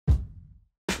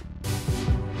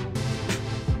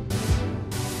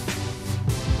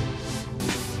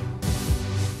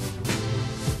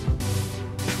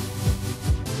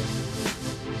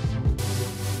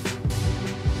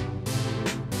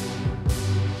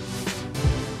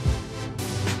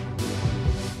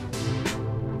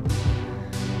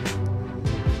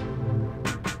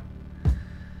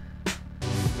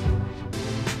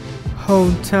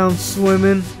Hometown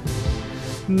swimming,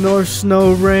 north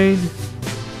snow rain,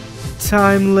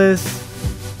 timeless,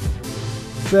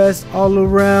 best all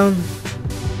around,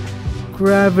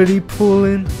 gravity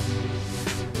pulling,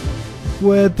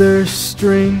 weather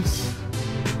strings,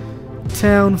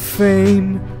 town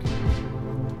fame,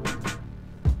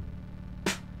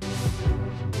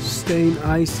 staying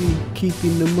icy,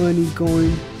 keeping the money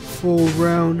going, full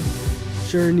round,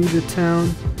 journey to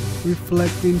town,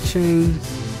 reflecting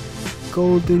chains,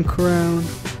 golden crown.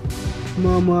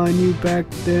 Mama I knew back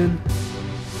then,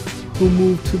 who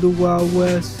moved to the Wild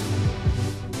West.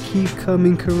 Keep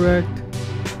coming correct,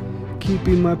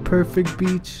 keeping my perfect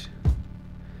beach.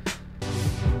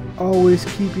 Always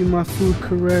keeping my food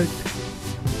correct,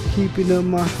 keeping up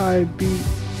my high beat.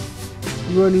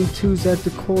 Running twos at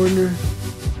the corner,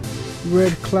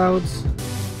 red clouds,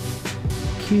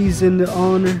 keys in the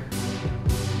honor.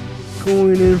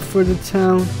 Going in for the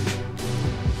town,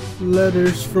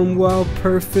 letters from Wild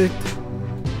Perfect.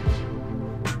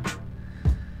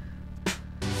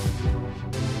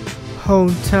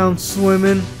 Hometown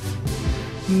swimming,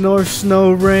 north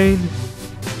snow rain,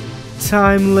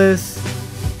 timeless,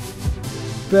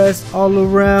 best all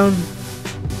around,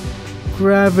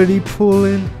 gravity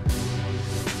pulling,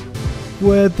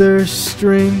 weather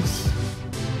strings,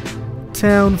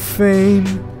 town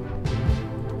fame.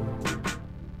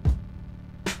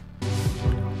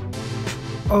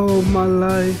 Oh my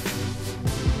life,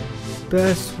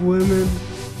 best women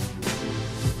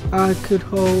I could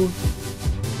hold.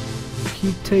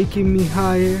 Keep taking me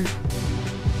higher,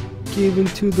 giving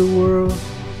to the world,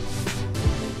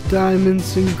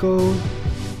 diamonds and gold,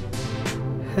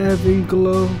 heaven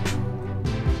glow.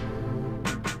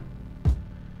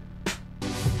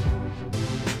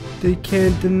 They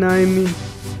can't deny me,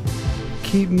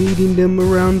 keep meeting them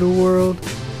around the world.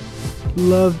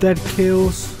 Love that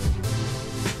kills,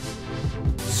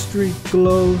 street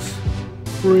glows,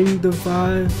 bring the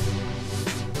vibe,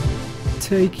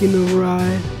 taking a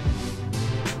ride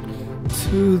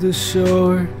to the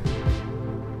shore.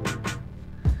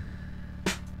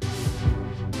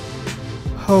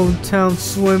 Hometown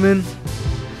swimming,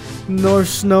 north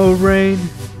snow rain,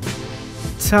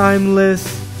 timeless,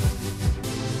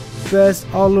 best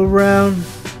all around,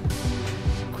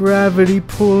 gravity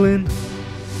pulling,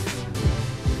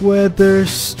 weather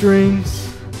strings,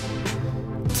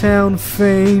 town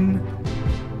fame.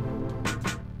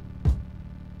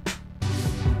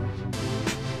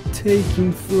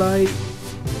 Taking flight,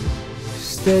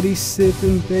 steady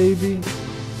sipping baby,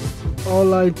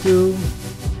 all I do,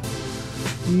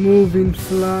 moving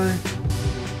fly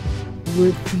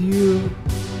with you,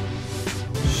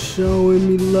 showing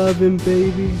me loving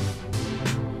baby,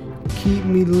 keep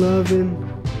me loving.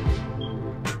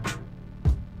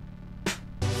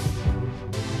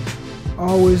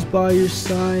 Always by your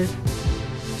side,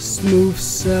 smooth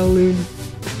sailing,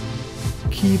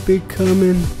 keep it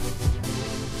coming,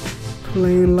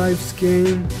 playing life's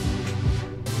game,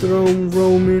 throne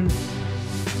roaming,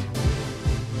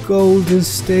 golden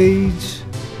stage,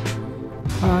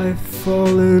 high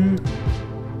falling.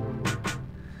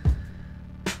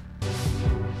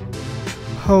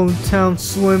 Hometown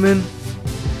swimming,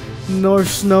 north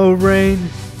snow rain,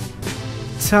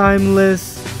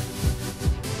 timeless,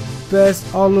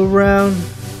 best all around,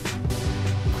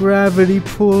 gravity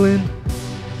pulling,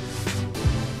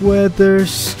 weather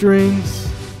strings,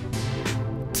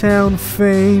 town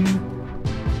fame.